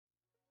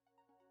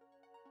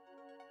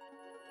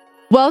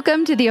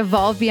Welcome to the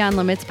Evolve Beyond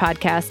Limits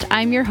podcast.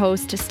 I'm your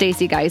host,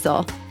 Stacy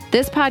Geisel.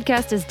 This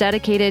podcast is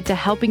dedicated to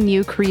helping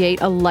you create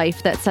a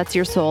life that sets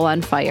your soul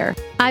on fire.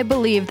 I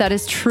believe that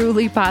is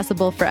truly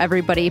possible for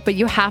everybody, but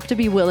you have to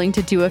be willing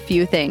to do a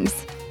few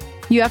things.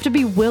 You have to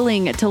be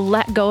willing to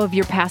let go of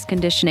your past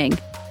conditioning.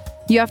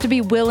 You have to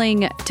be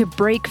willing to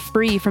break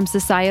free from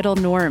societal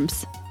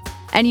norms.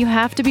 And you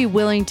have to be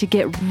willing to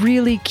get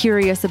really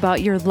curious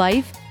about your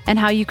life and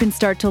how you can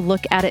start to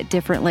look at it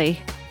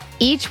differently.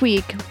 Each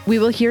week, we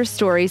will hear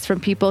stories from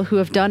people who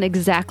have done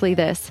exactly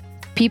this.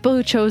 People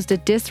who chose to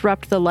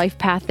disrupt the life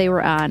path they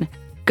were on,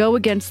 go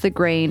against the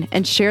grain,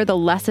 and share the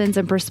lessons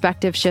and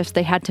perspective shifts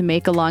they had to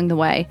make along the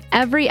way.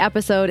 Every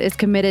episode is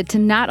committed to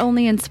not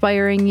only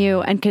inspiring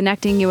you and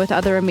connecting you with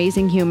other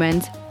amazing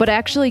humans, but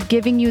actually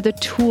giving you the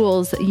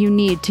tools you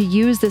need to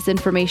use this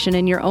information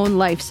in your own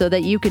life so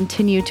that you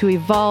continue to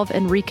evolve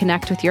and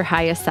reconnect with your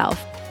highest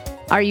self.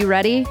 Are you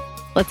ready?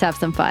 Let's have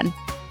some fun.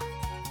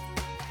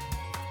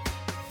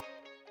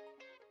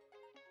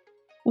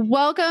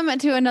 Welcome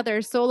to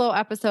another solo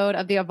episode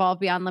of the Evolve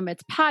Beyond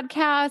Limits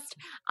podcast.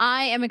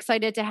 I am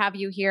excited to have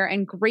you here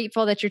and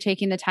grateful that you're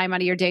taking the time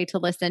out of your day to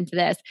listen to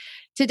this.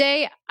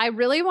 Today, I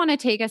really want to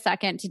take a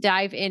second to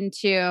dive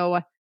into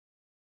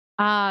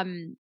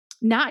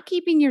not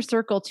keeping your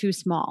circle too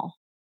small.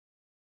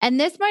 And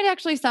this might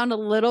actually sound a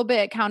little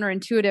bit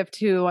counterintuitive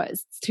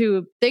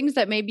to things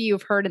that maybe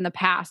you've heard in the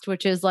past,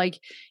 which is like,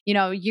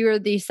 you're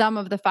the sum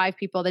of the 5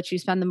 people that you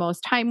spend the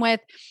most time with.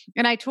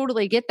 And I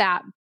totally get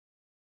that.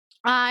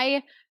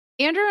 Andrew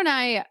and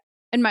I,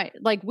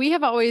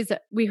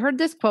 we heard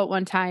this quote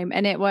one time,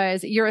 and it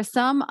was, you're a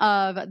sum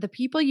of the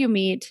people you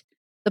meet,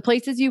 the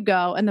places you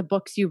go, and the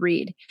books you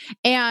read.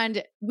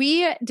 And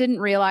we didn't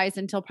realize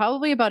until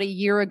probably about a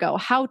year ago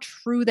how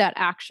true that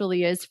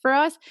actually is for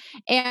us.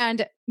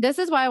 And this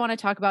is why I want to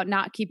talk about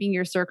not keeping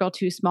your circle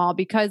too small,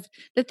 because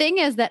the thing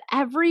is that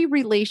every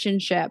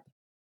relationship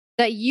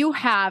that you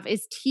have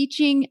is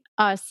teaching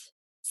us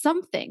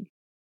something,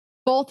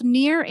 both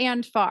near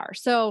and far.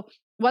 So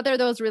whether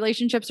those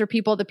relationships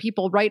are the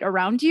people right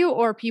around you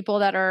or people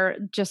that are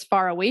just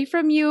far away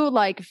from you,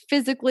 like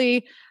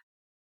physically,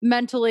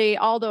 mentally,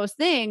 all those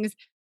things,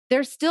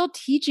 they're still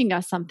teaching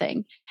us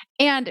something.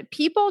 And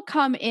people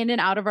come in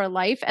and out of our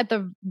life at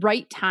the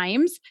right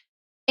times,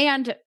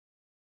 and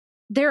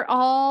they're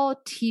all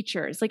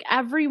teachers. Like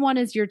everyone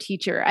is your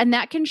teacher, and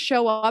that can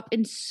show up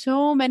in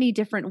so many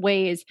different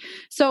ways.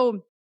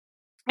 So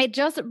it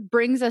just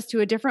brings us to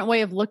a different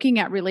way of looking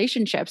at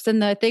relationships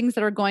and the things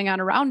that are going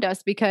on around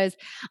us. Because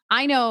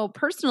I know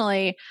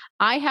personally,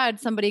 I had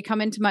somebody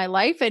come into my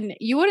life, and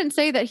you wouldn't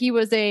say that he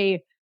was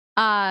a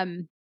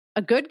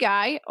good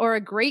guy or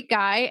a great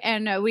guy.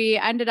 And we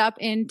ended up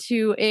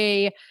into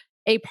a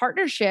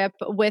partnership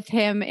with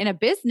him in a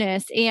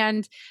business.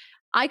 And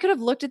I could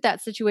have looked at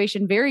that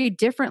situation very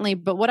differently.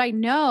 But what I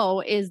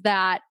know is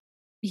that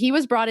he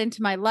was brought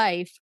into my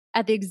life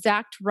at the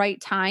exact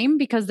right time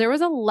because there was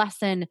a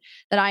lesson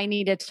that I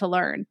needed to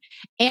learn.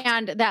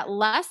 And that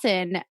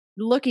lesson,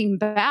 looking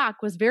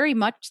back, was very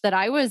much that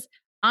I was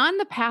on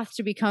the path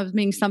to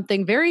becoming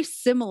something very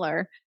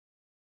similar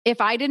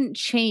if I didn't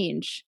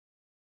change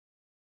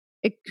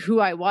who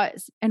I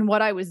was and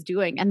what I was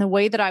doing and the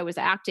way that I was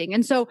acting.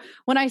 And so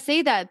when I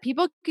say that,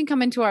 people can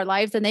come into our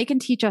lives and they can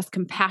teach us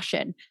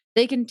compassion.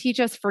 They can teach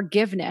us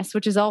forgiveness,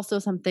 which is also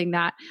something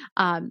that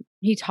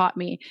he taught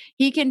me.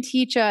 They can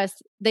teach us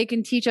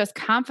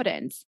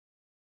confidence.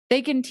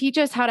 They can teach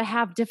us how to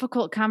have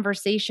difficult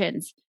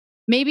conversations.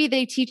 Maybe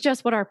they teach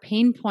us what our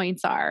pain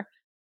points are.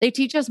 They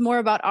teach us more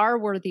about our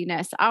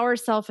worthiness, our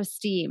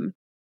self-esteem,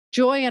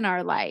 joy in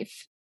our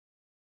life.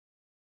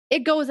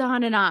 It goes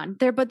on and on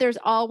there, but there's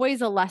always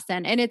a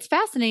lesson. And it's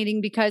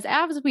fascinating because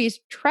as we've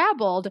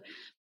traveled,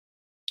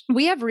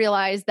 we have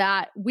realized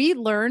that we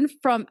learn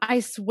from,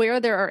 I swear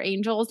there are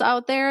angels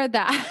out there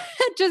that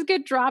just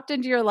get dropped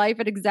into your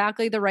life at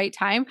exactly the right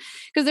time.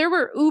 Because there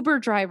were Uber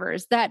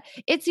drivers that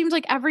it seems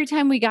like every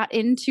time we got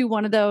into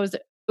one of those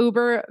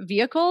Uber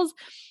vehicles,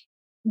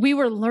 we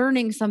were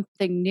learning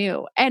something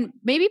new. And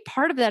maybe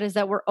part of that is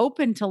that we're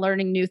open to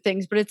learning new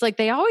things, but it's like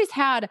they always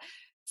had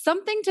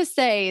something to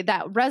say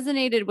that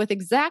resonated with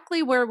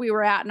exactly where we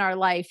were at in our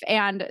life.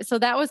 And so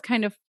that was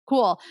kind of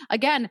cool.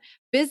 Again,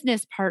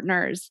 business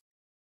partners,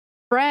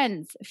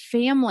 friends,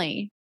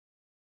 family,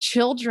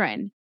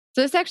 children.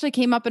 So this actually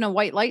came up in a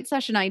white light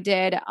session I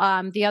did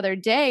the other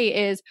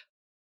day is,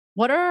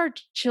 what are our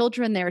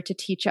children there to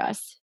teach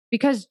us?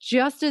 Because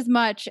just as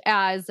much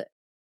as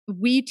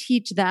we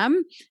teach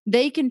them,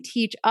 they can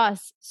teach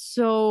us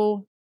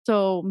so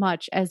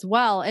much as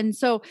well. And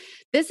so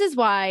this is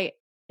why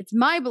it's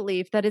my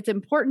belief that it's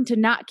important to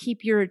not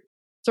keep your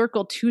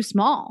circle too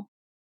small,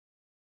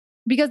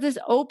 because this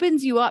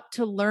opens you up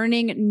to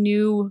learning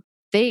new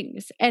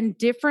things and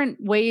different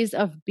ways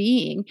of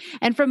being.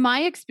 And from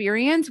my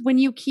experience, when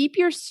you keep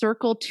your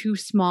circle too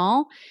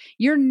small,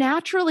 you're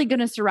naturally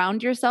going to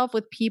surround yourself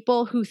with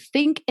people who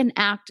think and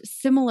act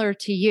similar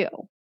to you.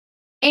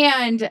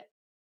 And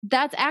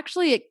that's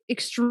actually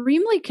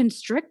extremely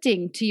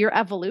constricting to your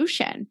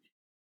evolution,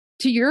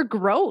 to your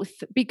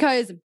growth,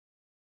 because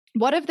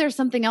what if there's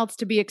something else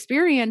to be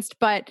experienced,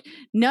 but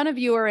none of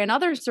you are in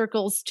other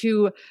circles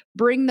to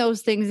bring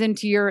those things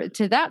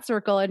to that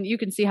circle, and you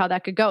can see how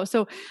that could go.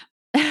 So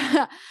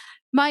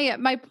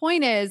my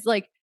point is,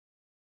 like,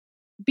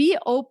 be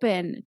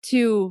open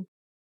to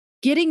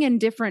getting in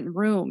different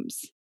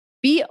rooms.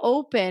 Be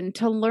open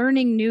to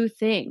learning new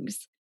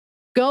things.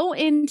 Go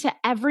into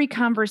every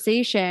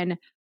conversation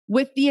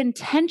with the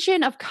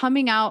intention of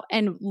coming out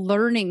and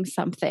learning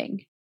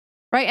something,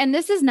 right? And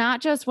this is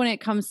not just when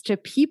it comes to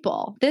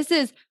people. This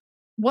is,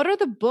 what are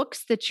the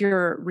books that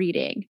you're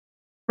reading,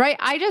 right?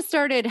 I just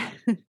started,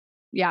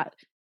 yeah,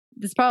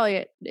 this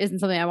probably isn't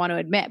something I want to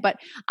admit, but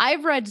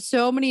I've read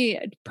so many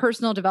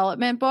personal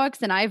development books,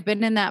 and I've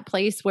been in that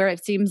place where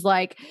it seems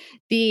like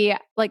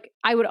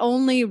I would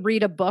only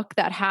read a book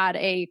that had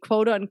a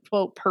quote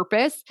unquote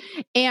purpose.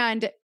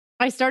 And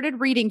I started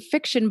reading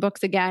fiction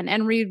books again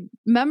and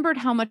remembered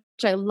how much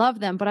I love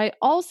them. But I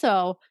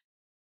also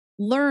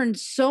learned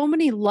so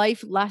many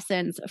life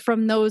lessons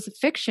from those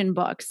fiction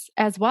books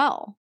as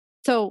well.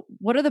 So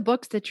what are the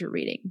books that you're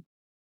reading?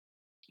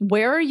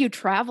 Where are you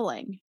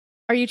traveling?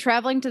 Are you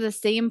traveling to the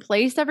same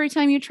place every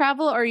time you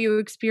travel? Or are you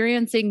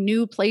experiencing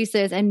new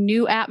places and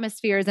new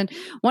atmospheres? And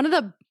one of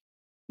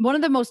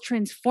the most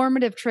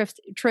transformative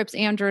trips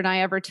Andrew and I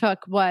ever took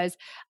was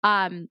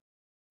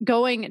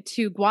going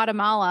to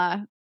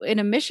Guatemala in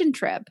a mission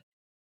trip.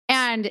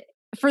 And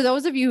for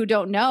those of you who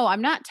don't know,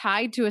 I'm not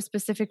tied to a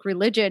specific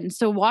religion.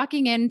 So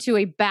walking into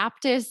a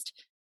Baptist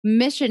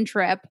mission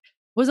trip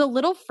was a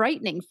little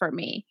frightening for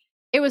me.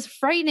 It was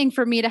frightening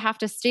for me to have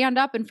to stand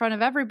up in front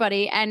of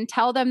everybody and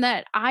tell them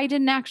that I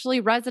didn't actually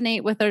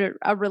resonate with a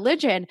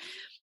religion.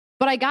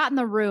 But I got in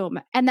the room,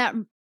 and that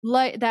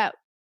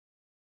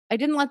I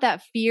didn't let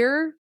that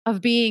fear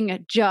of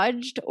being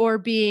judged or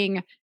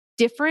being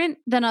different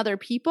than other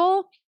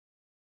people,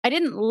 I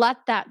didn't let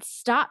that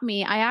stop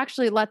me. I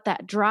actually let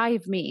that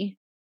drive me.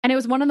 And it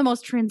was one of the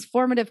most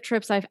transformative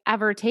trips I've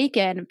ever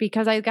taken,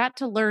 because I got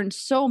to learn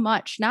so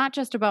much, not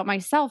just about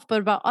myself, but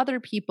about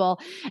other people.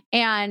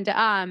 And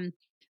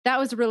that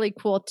was really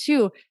cool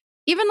too.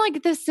 Even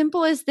like the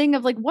simplest thing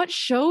of like, what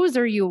shows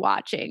are you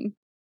watching?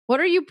 What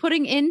are you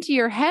putting into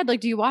your head? Like,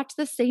 do you watch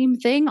the same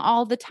thing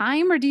all the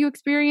time, or do you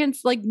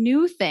experience like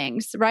new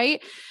things,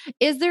 right?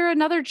 Is there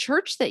another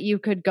church that you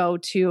could go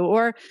to,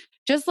 or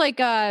just like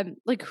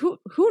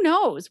who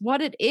knows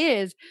what it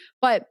is?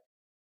 But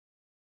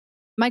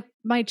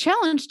my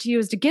challenge to you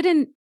is to get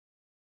in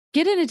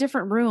a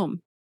different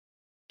room,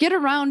 get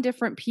around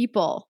different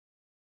people,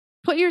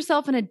 put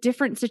yourself in a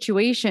different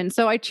situation.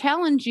 So I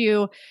challenge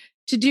you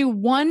to do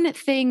one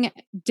thing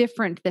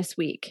different this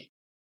week.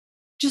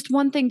 Just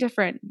one thing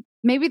different.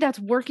 Maybe that's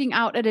working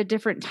out at a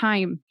different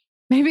time.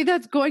 Maybe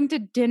that's going to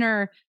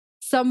dinner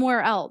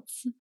somewhere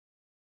else.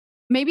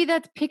 Maybe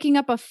that's picking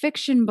up a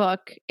fiction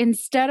book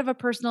instead of a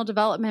personal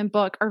development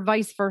book, or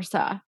vice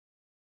versa.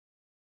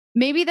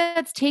 Maybe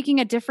that's taking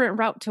a different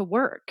route to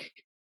work.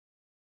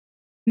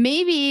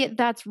 Maybe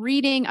that's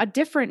reading a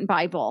different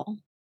Bible.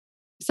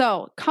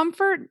 So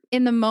comfort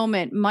in the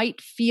moment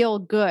might feel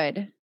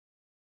good,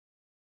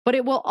 but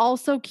it will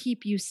also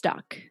keep you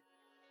stuck.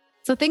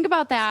 So think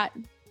about that.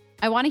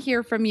 I want to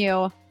hear from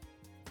you.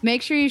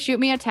 Make sure you shoot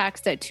me a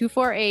text at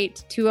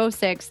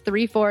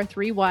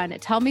 248-206-3431.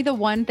 Tell me the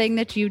one thing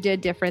that you did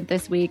different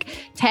this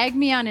week. Tag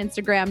me on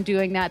Instagram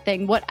doing that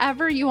thing,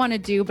 whatever you want to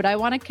do, but I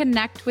want to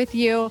connect with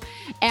you,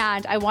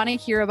 and I want to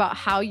hear about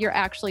how you're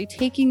actually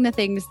taking the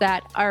things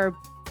that are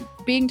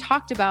being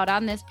talked about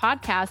on this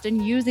podcast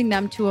and using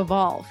them to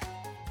evolve,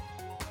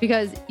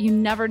 because you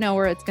never know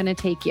where it's going to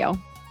take you.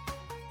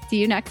 See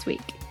you next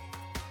week.